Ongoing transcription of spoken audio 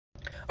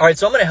All right,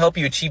 so I'm going to help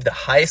you achieve the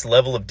highest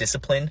level of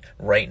discipline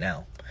right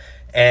now.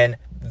 And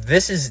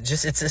this is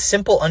just, it's a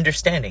simple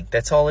understanding.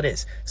 That's all it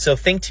is. So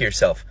think to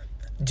yourself,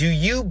 do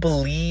you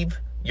believe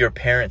your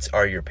parents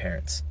are your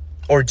parents?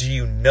 Or do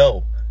you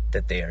know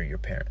that they are your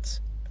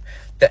parents?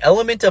 The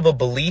element of a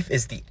belief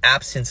is the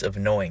absence of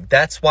knowing.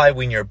 That's why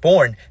when you're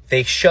born,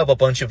 they shove a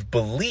bunch of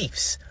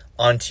beliefs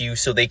onto you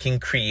so they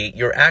can create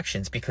your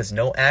actions, because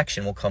no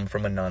action will come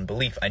from a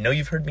non-belief. I know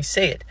you've heard me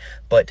say it,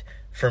 but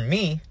for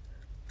me,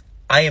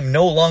 I am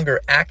no longer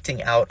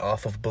acting out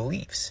off of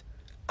beliefs.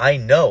 I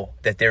know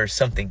that there is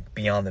something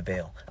beyond the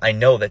veil. I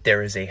know that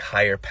there is a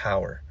higher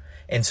power.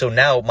 And so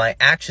now my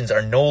actions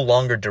are no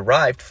longer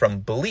derived from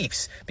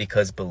beliefs,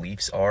 because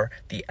beliefs are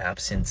the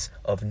absence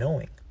of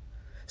knowing.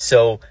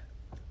 So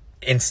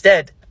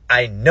instead,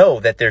 I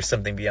know that there's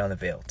something beyond the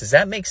veil. Does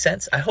that make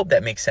sense? I hope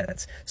that makes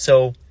sense.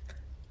 So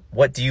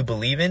what do you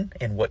believe in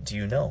and what do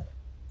you know?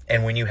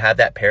 And when you have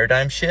that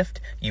paradigm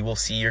shift, you will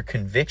see your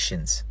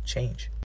convictions change.